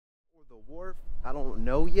the wharf, I don't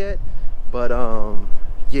know yet, but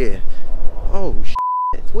yeah. Oh shit.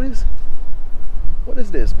 What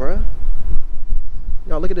is this, bruh?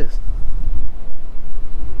 Y'all look at this.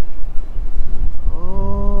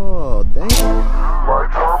 Oh, damn.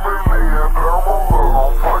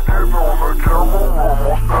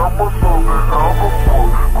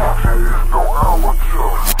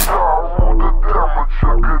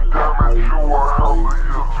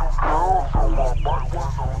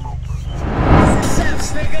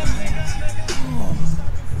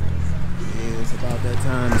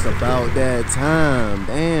 It's about that time.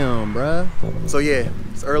 Damn, bruh. So yeah,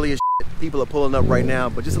 it's early as shit. People are pulling up right now,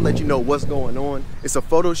 but just to let you know what's going on, it's a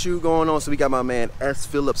photo shoot going on. So we got my man S.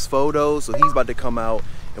 Phillips Photos. So he's about to come out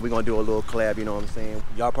and we're gonna do a little collab, you know what I'm saying?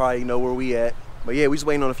 Y'all probably know where we at. But yeah, we just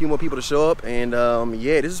waiting on a few more people to show up. And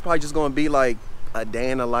yeah, this is probably just gonna be like a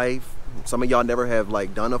day in the life. Some of y'all never have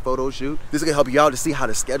like done a photo shoot. This is gonna help you out to see how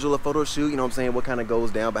to schedule a photo shoot, you know what I'm saying? What kind of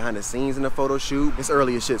goes down behind the scenes in a photo shoot. It's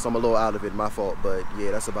early as shit, so I'm a little out of it, my fault, but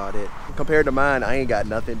yeah, that's about it. Compared to mine, I ain't got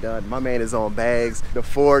nothing done. My man is on bags. The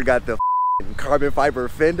Ford got the carbon fiber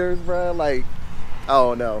fenders, bro. Like, I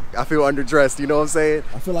don't know. I feel underdressed, you know what I'm saying?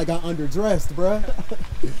 I feel like I underdressed, bro.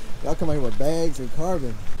 Y'all come out here with bags and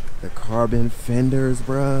carbon. The carbon fenders,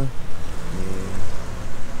 bro. Yeah.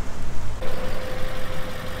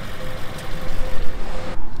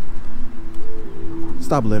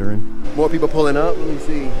 Stop littering. More people pulling up. Let me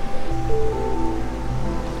see.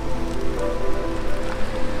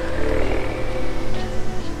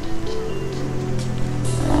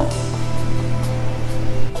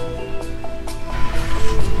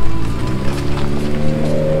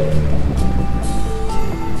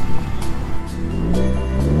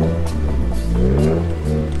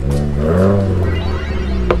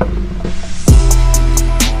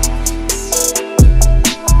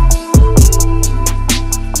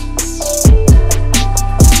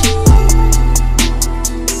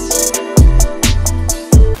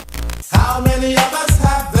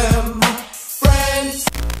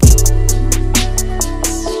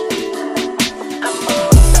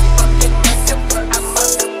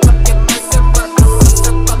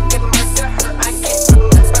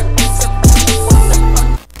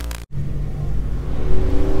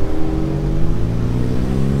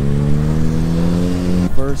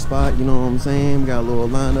 Spot, you know what I'm saying? We got a little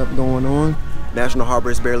lineup going on. National Harbor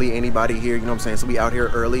is barely anybody here, you know what I'm saying? So we out here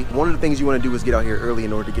early. One of the things you want to do is get out here early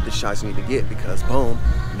in order to get the shots you need to get, because boom,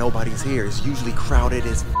 nobody's here. It's usually crowded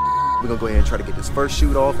as we're gonna go ahead and try to get this first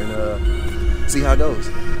shoot off and see how it goes.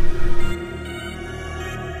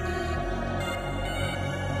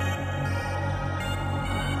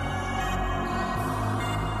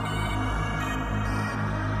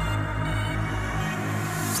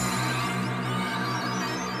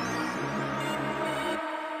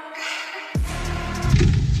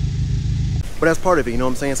 But that's part of it, you know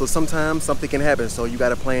what I'm saying? So sometimes something can happen, so you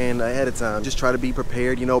gotta plan ahead of time. Just try to be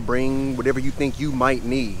prepared, you know, bring whatever you think you might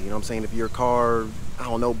need. You know what I'm saying? If your car, I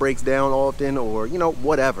don't know, breaks down often or, you know,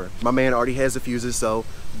 whatever. My man already has the fuses, so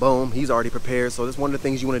boom, he's already prepared. So that's one of the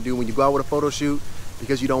things you wanna do when you go out with a photo shoot,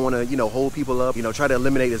 because you don't wanna, you know, hold people up. You know, try to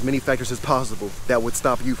eliminate as many factors as possible that would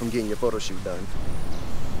stop you from getting your photo shoot done.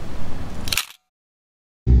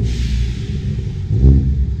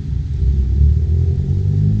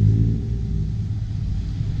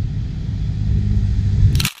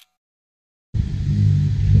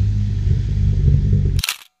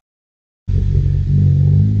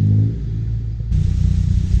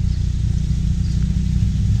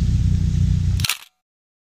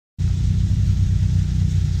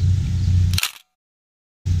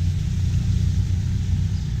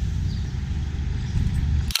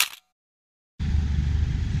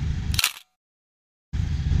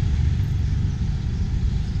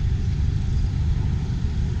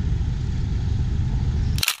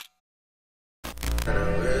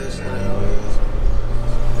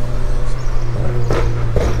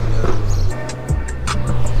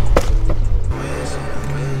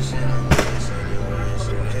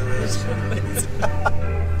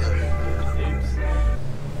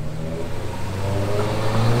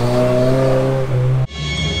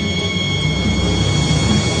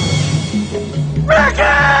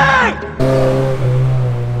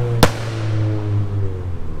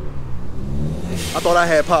 I thought I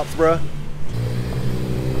had pops, bruh.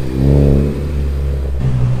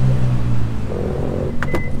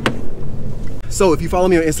 So if you follow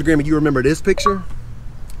me on Instagram and you remember this picture,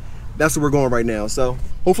 that's where we're going right now. So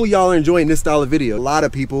hopefully y'all are enjoying this style of video. A lot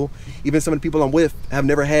of people, even some of the people I'm with, have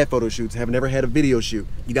never had photo shoots, have never had a video shoot.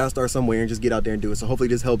 You gotta start somewhere and just get out there and do it. So hopefully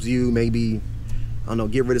this helps you maybe I don't know,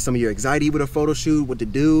 get rid of some of your anxiety with a photo shoot, what to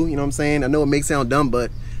do, you know what I'm saying? I know it may sound dumb, but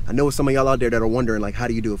I know some of y'all out there that are wondering, like, how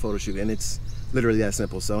do you do a photo shoot? And it's literally that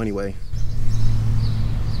simple. So anyway,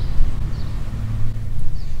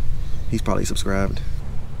 he's probably subscribed.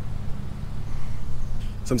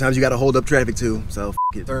 Sometimes you gotta hold up traffic too, so f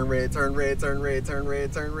it. Turn red, turn red, turn red, turn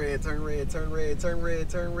red, turn red, turn red, turn red, turn red,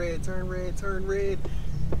 turn red, turn red, turn red.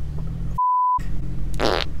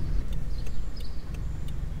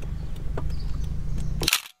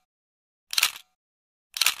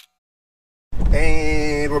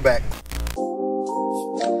 And we're back.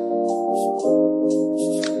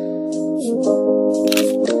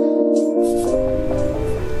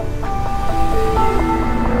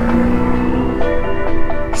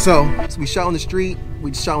 So we shot on the street,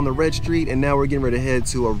 we shot on the red street, and now we're getting ready to head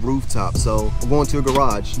to a rooftop. So we're going to a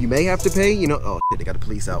garage. You may have to pay, you know. Oh shit, they got the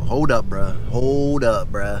police out. Hold up, bruh. Hold up,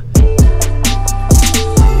 bruh.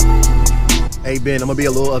 Hey Ben, I'm gonna be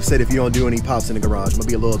a little upset if you don't do any pops in the garage. I'm gonna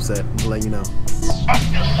be a little upset, to let you know.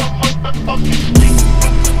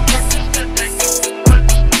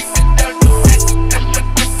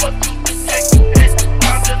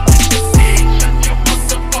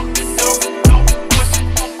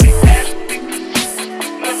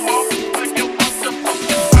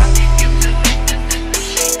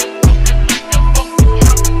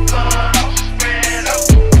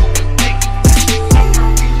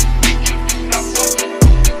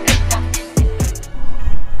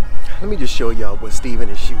 Let me just show y'all what Steven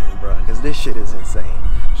is shooting, bro, because this shit is insane.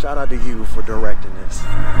 Shout out to you for directing this.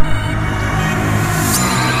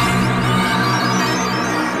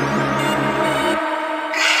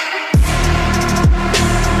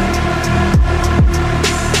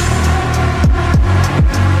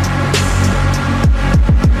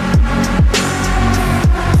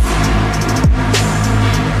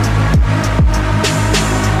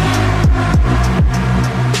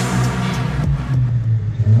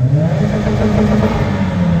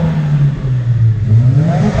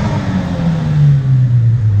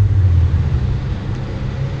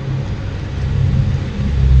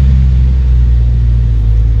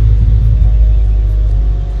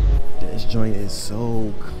 Joint is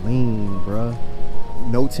so clean, bruh.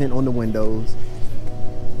 No tint on the windows.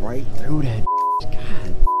 Right through that.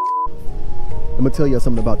 God. I'm gonna tell y'all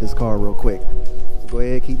something about this car real quick. So go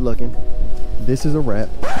ahead, keep looking. This is a wrap,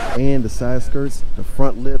 and the side skirts, the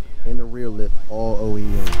front lip, and the rear lip, all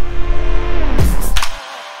OEM.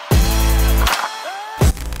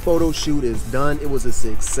 Photo shoot is done. It was a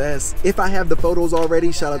success. If I have the photos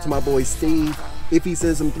already, shout out to my boy Steve. If he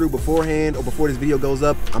sends them through beforehand or before this video goes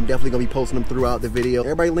up, I'm definitely gonna be posting them throughout the video.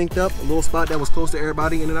 Everybody linked up, a little spot that was close to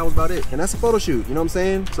everybody, and then that was about it. And that's a photo shoot, you know what I'm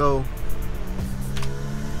saying? So,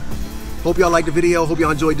 hope y'all liked the video. Hope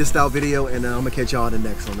y'all enjoyed this style video, and I'm gonna catch y'all in the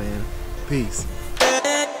next one, man. Peace.